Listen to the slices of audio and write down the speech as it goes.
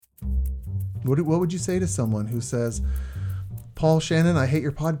What would you say to someone who says, Paul, Shannon, I hate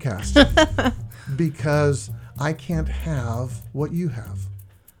your podcast because I can't have what you have?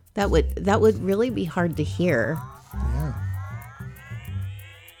 That would really be hard to hear. Yeah.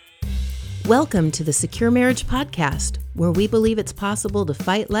 Welcome to the Secure Marriage Podcast, where we believe it's possible to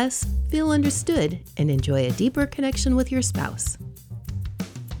fight less, feel understood, and enjoy a deeper connection with your spouse.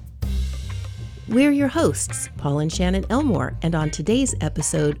 We're your hosts, Paul and Shannon Elmore, and on today's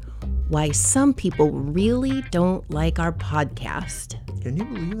episode, why some people really don't like our podcast. Can you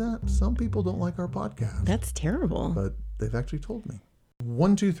believe that? Some people don't like our podcast. That's terrible. But they've actually told me.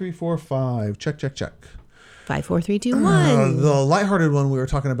 1, 2, 3, 4, 5. Check, check, check. 5, 4, 3, 2, 1. The lighthearted one we were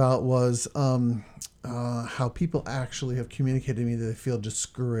talking about was how people actually have communicated to me that they feel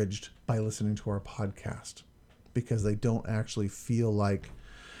discouraged by listening to our podcast because they don't actually feel like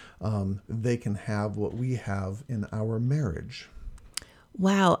they can have what we have in our marriage.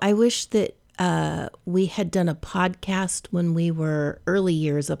 Wow. I wish that we had done a podcast when we were early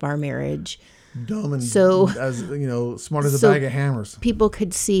years of our marriage. Dumb and smart as a bag of hammers. People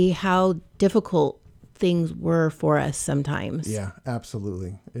could see how difficult things were for us sometimes. Yeah,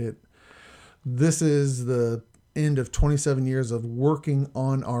 absolutely. This is the end of 27 years of working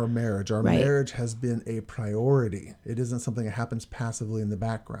on our marriage. Our marriage has been a priority. It isn't something that happens passively in the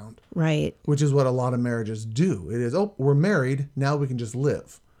background. Right. Which is what a lot of marriages do. It is, we're married, now we can just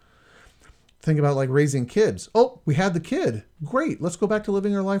live. Think about like raising kids. We had the kid. Great. Let's go back to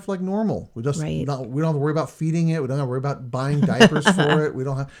living our life like normal. We don't have to worry about feeding it. We don't have to worry about buying diapers for it. We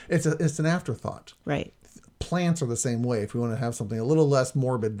don't have, it's an afterthought. Right. Plants are the same way. If we want to have something a little less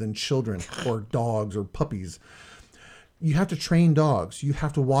morbid than children or dogs or puppies, you have to train dogs. You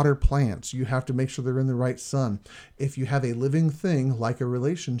have to water plants. You have to make sure they're in the right sun. If you have a living thing like a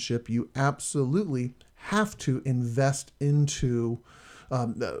relationship, you absolutely have to invest into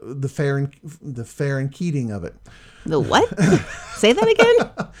the fair and keating of it. The what? Say that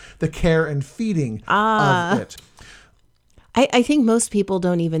again? The care and feeding of it. I think most people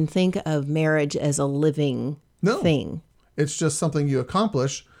don't even think of marriage as a living thing. It's just something you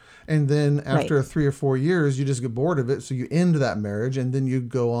accomplish. And then after 3 or 4 years, you just get bored of it. So you end that marriage and then you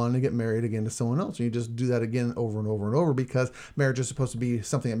go on and get married again to someone else. And you just do that again over and over and over because marriage is supposed to be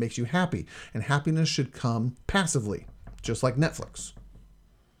something that makes you happy. And happiness should come passively, just like Netflix.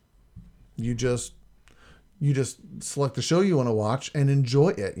 You just select the show you want to watch and enjoy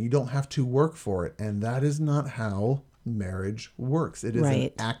it. You don't have to work for it. And that is not how marriage works. It is an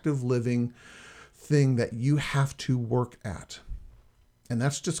active living thing that you have to work at. And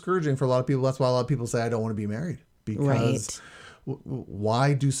that's discouraging for a lot of people. That's why a lot of people say, I don't want to be married. Because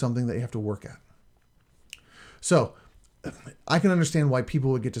why do something that you have to work at? So I can understand why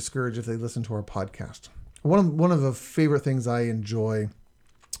people would get discouraged if they listen to our podcast. One of the favorite things I enjoy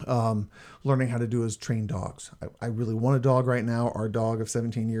learning how to do is train dogs. I really want a dog right now. Our dog of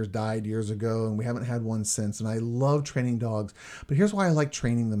 17 years died years ago, and we haven't had one since. And I love training dogs, but here's why I like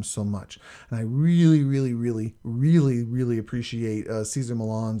training them so much. And I really, really, really, really, really appreciate Cesar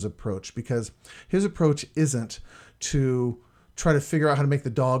Millan's approach, because his approach isn't to try to figure out how to make the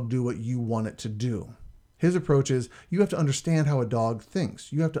dog do what you want it to do. His approach is you have to understand how a dog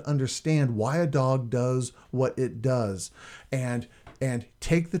thinks. You have to understand why a dog does what it does, and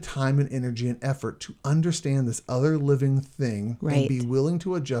take the time and energy and effort to understand this other living thing and be willing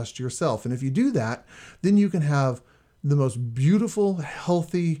to adjust yourself. And if you do that, then you can have the most beautiful,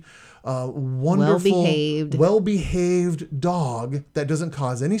 healthy, wonderful, well-behaved dog that doesn't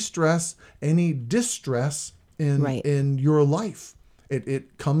cause any stress, any distress in your life.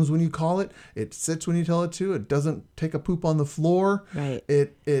 It comes when you call it. It sits when you tell it to. It doesn't take a poop on the floor. Right.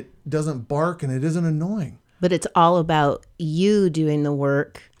 It doesn't bark, and it isn't annoying. But it's all about you doing the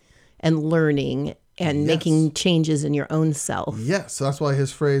work and learning and making changes in your own self. Yes. So that's why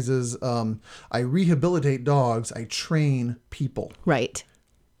his phrase is, I rehabilitate dogs, I train people. Right.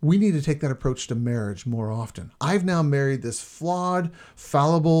 We need to take that approach to marriage more often. I've now married this flawed,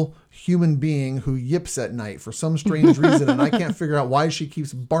 fallible human being who yips at night for some strange reason, and I can't figure out why she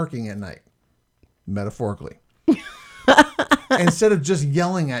keeps barking at night, metaphorically. Instead of just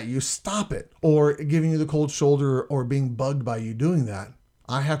yelling at you, stop it, or giving you the cold shoulder or being bugged by you doing that,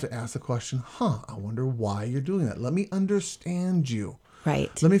 I have to ask the question, I wonder why you're doing that. Let me understand you. Right.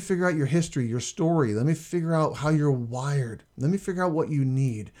 Let me figure out your history, your story. Let me figure out how you're wired. Let me figure out what you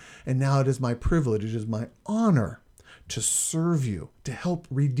need. And now it is my privilege, it is my honor to serve you, to help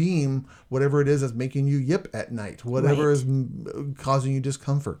redeem whatever it is that's making you yip at night, whatever is causing you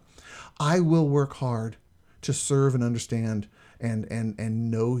discomfort. I will work hard to serve and understand and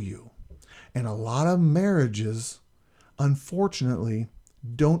know you. And a lot of marriages, unfortunately,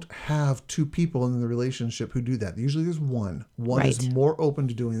 don't have two people in the relationship who do that. Usually there's one. One is more open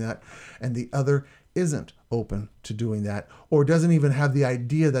to doing that, and the other isn't open to doing that, or doesn't even have the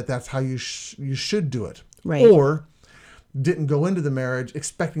idea that that's how you should do it. Right. Or didn't go into the marriage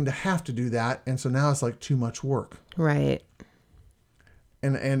expecting to have to do that, and so now it's like too much work. Right.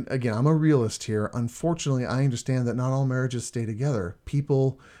 And again, I'm a realist here. Unfortunately, I understand that not all marriages stay together.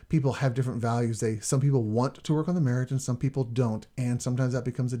 People have different values. Some people want to work on the marriage and some people don't. And sometimes that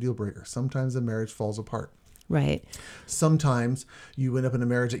becomes a deal breaker. Sometimes the marriage falls apart. Right. Sometimes you end up in a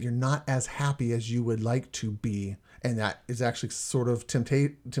marriage that you're not as happy as you would like to be. And that is actually sort of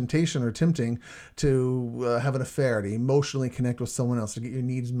temptation or tempting to have an affair, to emotionally connect with someone else, to get your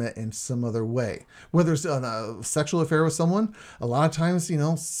needs met in some other way. Whether it's a sexual affair with someone, a lot of times,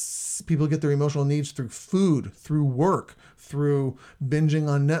 people get their emotional needs through food, through work, through binging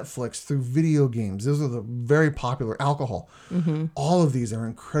on Netflix, through video games. Those are the very popular, alcohol. Mm-hmm. All of these are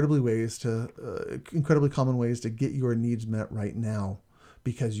incredibly common ways to get your needs met right now,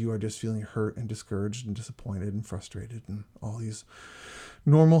 because you are just feeling hurt and discouraged and disappointed and frustrated and all these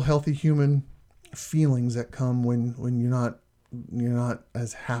normal, healthy human feelings that come when you're not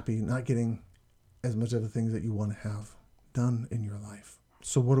as happy, not getting as much of the things that you want to have done in your life.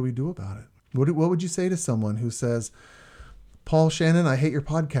 So what do we do about it? What would you say to someone who says, Paul, Shannon, I hate your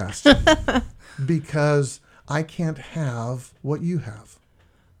podcast because I can't have what you have?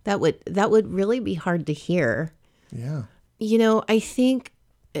 That would really be hard to hear. Yeah. I think,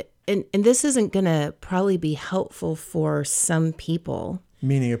 and this isn't going to probably be helpful for some people.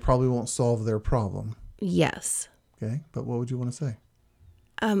 Meaning it probably won't solve their problem. Yes. Okay. But what would you want to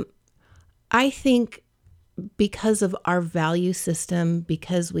say? I think because of our value system,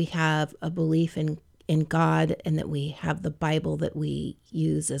 because we have a belief in God and that we have the Bible that we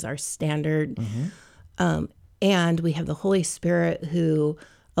use as our standard, and we have the Holy Spirit who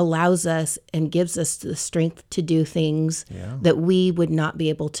allows us and gives us the strength to do things that we would not be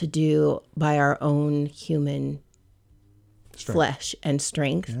able to do by our own human flesh and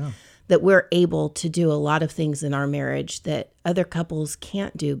strength, that we're able to do a lot of things in our marriage that other couples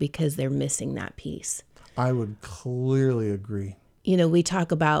can't do because they're missing that piece. I would clearly agree. We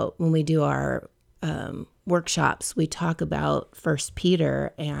talk about, when we do our workshops, we talk about 1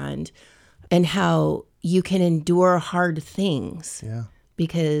 Peter and how you can endure hard things. Yeah.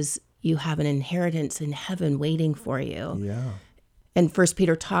 Because you have an inheritance in heaven waiting for you. Yeah. And 1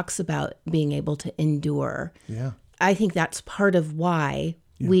 Peter talks about being able to endure. Yeah. I think that's part of why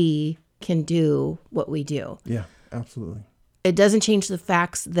we can do what we do. Yeah, absolutely. It doesn't change the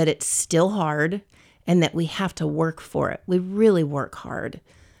facts that it's still hard and that we have to work for it. We really work hard.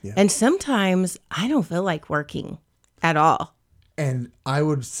 Yeah. And sometimes I don't feel like working at all. And I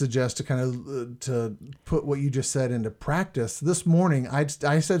would suggest to kind of to put what you just said into practice. This morning, I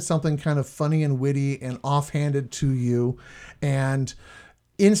said something kind of funny and witty and offhanded to you, and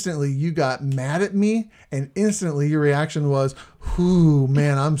instantly you got mad at me, and instantly your reaction was, "Ooh,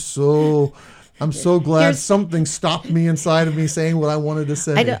 man, I'm so glad something stopped me inside of me saying what I wanted to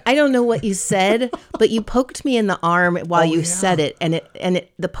say." I don't know what you said, but you poked me in the arm while you said it, and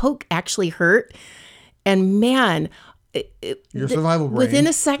the poke actually hurt, and man. Your survival brain.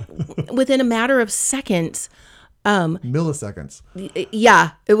 Within a matter of seconds, milliseconds.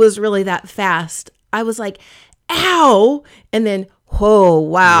 Yeah, it was really that fast. I was like, "Ow!" and then, "Whoa,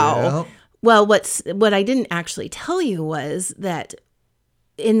 wow." Yep. Well, what I didn't actually tell you was that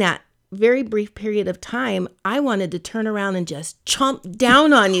in that very brief period of time, I wanted to turn around and just chomp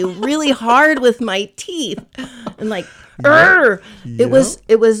down on you really hard with my teeth, and like. Yep. It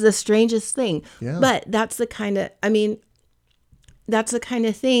was the strangest thing, but that's the kind of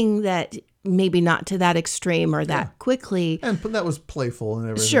thing that maybe not to that extreme or that quickly. And that was playful and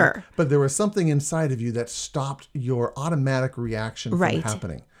everything. Sure. But there was something inside of you that stopped your automatic reaction from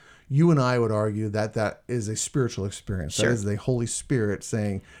happening. You and I would argue that is a spiritual experience. Sure. That is the Holy Spirit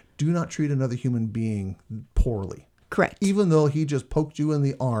saying, do not treat another human being poorly. Correct. Even though he just poked you in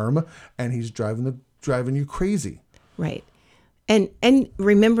the arm and he's driving you crazy. Right. And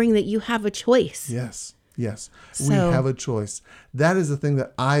remembering that you have a choice. Yes. We have a choice. That is the thing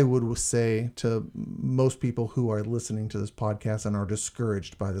that I would say to most people who are listening to this podcast and are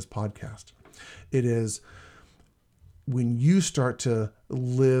discouraged by this podcast. It is when you start to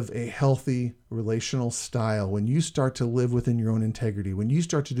live a healthy relational style, when you start to live within your own integrity, when you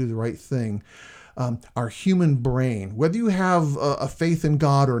start to do the right thing, our human brain, whether you have a faith in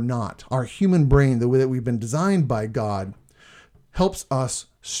God or not, our human brain, the way that we've been designed by God, helps us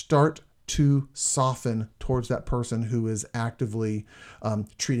start to soften towards that person who is actively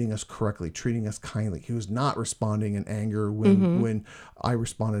treating us correctly, treating us kindly, who is not responding in anger when I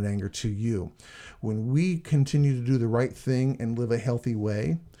respond in anger to you. When we continue to do the right thing and live a healthy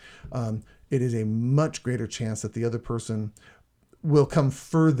way, it is a much greater chance that the other person will come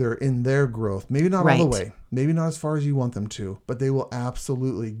further in their growth. Maybe not all the way, maybe not as far as you want them to, but they will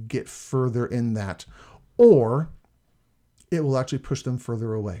absolutely get further in that, or it will actually push them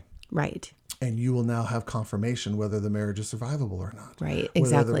further away. Right. And you will now have confirmation whether the marriage is survivable or not. Right, exactly.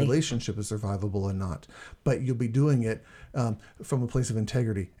 Whether the relationship is survivable or not. But you'll be doing it from a place of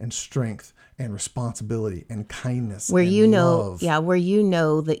integrity and strength and responsibility and kindness where and you know, love. where you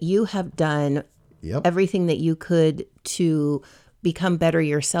know that you have done everything that you could to become better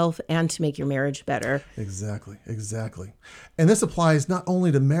yourself and to make your marriage better. Exactly. And this applies not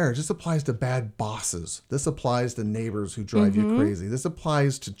only to marriage, this applies to bad bosses. This applies to neighbors who drive you crazy. This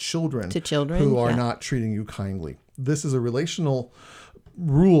applies to children who are not treating you kindly. This is a relational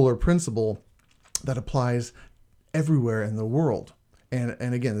rule or principle that applies everywhere in the world.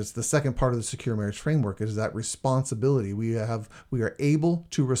 And again, it's the second part of the secure marriage framework, is that responsibility. We are able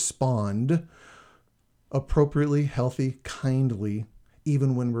to respond appropriately, healthy, kindly,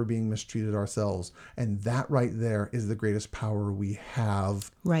 even when we're being mistreated ourselves. And that right there is the greatest power we have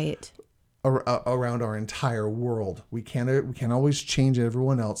around our entire world. We can't always change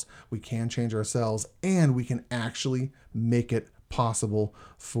everyone else. We can change ourselves, and we can actually make it possible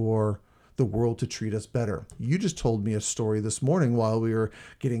for the world to treat us better. You just told me a story this morning while we were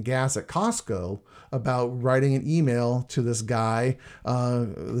getting gas at Costco about writing an email to this guy,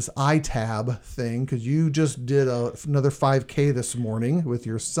 this iTab thing, because you just did another 5K this morning with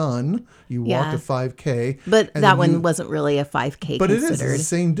your son. You walked a 5K. But that one wasn't really a 5K but considered. It is the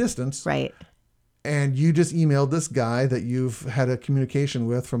same distance. Right. And you just emailed this guy that you've had a communication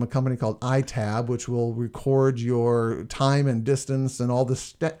with from a company called iTab, which will record your time and distance and all the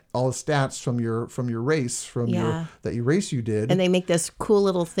stats from your race that you race you did. And they make this cool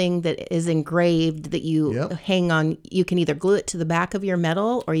little thing that is engraved that you hang on. You can either glue it to the back of your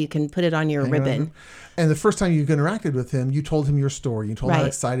medal or you can put it on your ribbon. And the first time you interacted with him, you told him your story. You told him how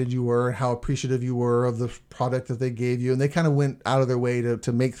excited you were, how appreciative you were of the product that they gave you. And they kind of went out of their way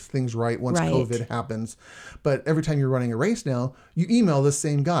to make things right once COVID happens. But every time you're running a race now, you email this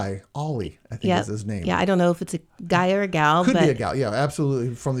same guy, Ollie, I think is his name. Yeah, I don't know if it's a guy or a gal. Could be a gal, yeah,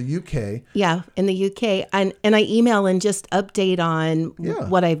 absolutely, from the UK. Yeah, in the UK. And I email and just update on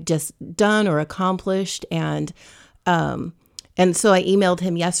what I've just done or accomplished. And so I emailed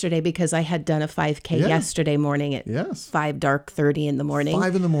him yesterday because I had done a 5K yesterday morning at 5:30 in the morning.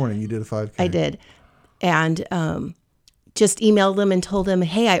 5 in the morning, you did a 5K. I did. And just emailed them and told them,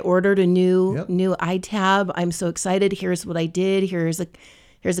 hey, I ordered a new iTab. I'm so excited. Here's what I did. Here's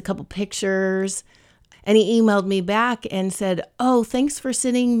a couple pictures. And he emailed me back and said, oh, thanks for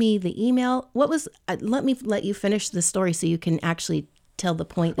sending me the email. Let me let you finish the story so you can actually tell the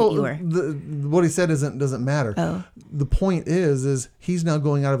point that you were. What he said doesn't matter. Oh. The point is he's now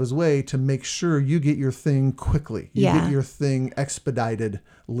going out of his way to make sure you get your thing quickly. You get your thing expeditedly.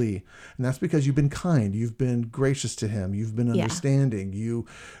 And that's because you've been kind. You've been gracious to him. You've been understanding.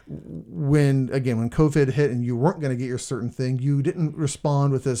 When COVID hit and you weren't going to get your certain thing, you didn't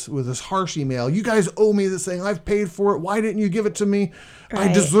respond with this harsh email. You guys owe me this thing. I've paid for it. Why didn't you give it to me? Right.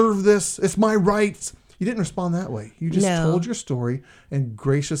 I deserve this. It's my rights. You didn't respond that way. You just told your story and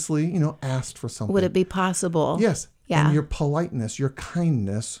graciously, asked for something. Would it be possible? Yes. Yeah. And your politeness, your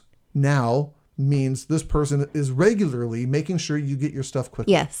kindness now means this person is regularly making sure you get your stuff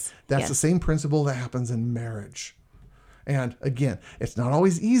quickly. Yes. That's the same principle that happens in marriage. And again, it's not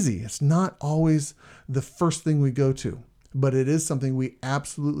always easy. It's not always the first thing we go to, but it is something we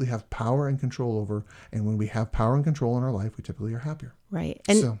absolutely have power and control over. And when we have power and control in our life, we typically are happier. Right.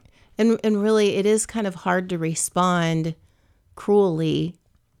 And really, it is kind of hard to respond cruelly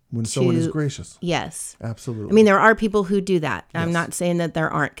when someone is gracious. Yes. Absolutely. I mean, there are people who do that. Yes. I'm not saying that there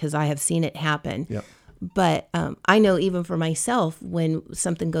aren't, because I have seen it happen. Yep. But I know even for myself, when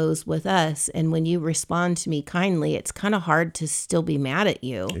something goes with us and when you respond to me kindly, it's kind of hard to still be mad at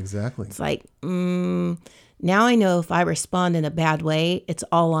you. Exactly. It's like, now I know if I respond in a bad way, it's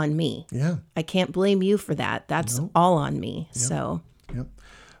all on me. Yeah. I can't blame you for that. That's all on me. Yep. So. Yep.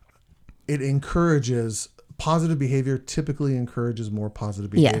 It encourages positive behavior, typically encourages more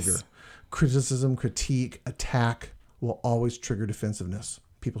positive behavior. Yes. Criticism, critique, attack will always trigger defensiveness.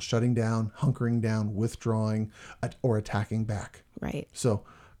 People shutting down, hunkering down, withdrawing, or attacking back. Right. So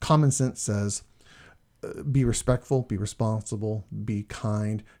common sense says be respectful, be responsible, be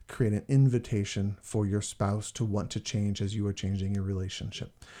kind, create an invitation for your spouse to want to change as you are changing your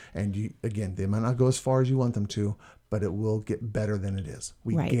relationship. And you, again, they might not go as far as you want them to, but it will get better than it is.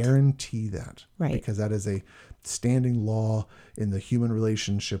 We guarantee that. Right. Because that is a standing law in the human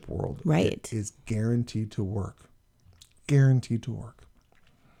relationship world. Right. It is guaranteed to work. Guaranteed to work.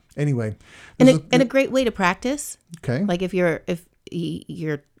 Anyway. And a great way to practice. Okay. Like if you're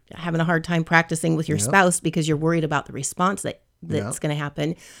having a hard time practicing with your spouse because you're worried about the response that's going to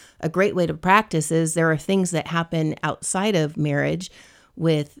happen, a great way to practice is there are things that happen outside of marriage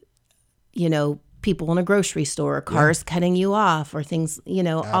with, people in a grocery store, or cars cutting you off, or things,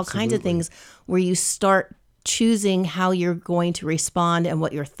 all kinds of things where you start choosing how you're going to respond and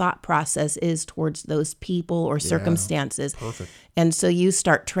what your thought process is towards those people or circumstances. Perfect. And so you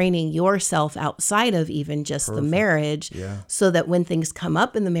start training yourself outside of even just the marriage, so that when things come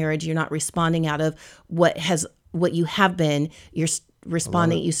up in the marriage, you're not responding out of what you have been. You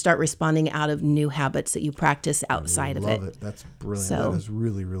start responding out of new habits that you practice outside of it. Love it. That's brilliant. That is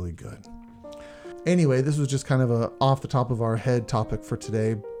really, really good. Anyway, this was just kind of a off the top of our head topic for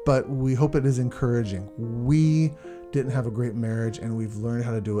today, but we hope it is encouraging. We didn't have a great marriage, and we've learned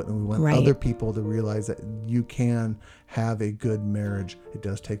how to do it, and we want other people to realize that you can have a good marriage. It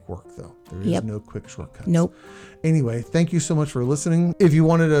does take work, though. There is no quick shortcuts. Nope. Anyway, thank you so much for listening. If you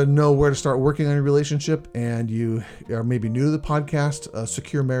wanted to know where to start working on your relationship and you are maybe new to the podcast,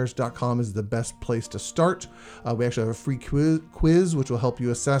 securemarriage.com is the best place to start. We actually have a free quiz which will help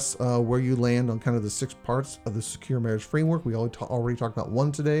you assess where you land on kind of the 6 parts of the Secure Marriage Framework. We already talked about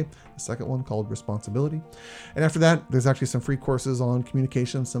one today, the second one called Responsibility. And after that, there's actually some free courses on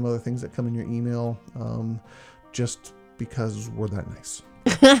communication, some other things that come in your email, just because we're that nice.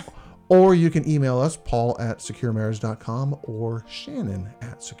 Or you can email us, paul@securemarriage.com or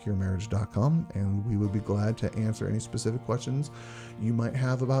shannon@securemarriage.com, and we would be glad to answer any specific questions you might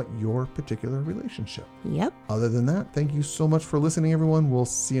have about your particular relationship. Yep. Other than that, thank you so much for listening, everyone. We'll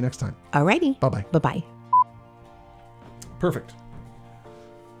see you next time. Alrighty. Bye-bye. Bye-bye. Perfect.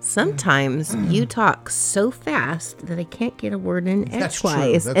 Sometimes you talk so fast that I can't get a word in That's true.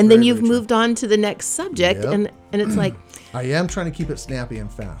 edgewise. That's And then very, you've very true. moved on to the next subject, Yep. and it's like... I am trying to keep it snappy and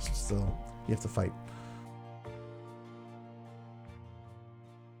fast, so you have to fight.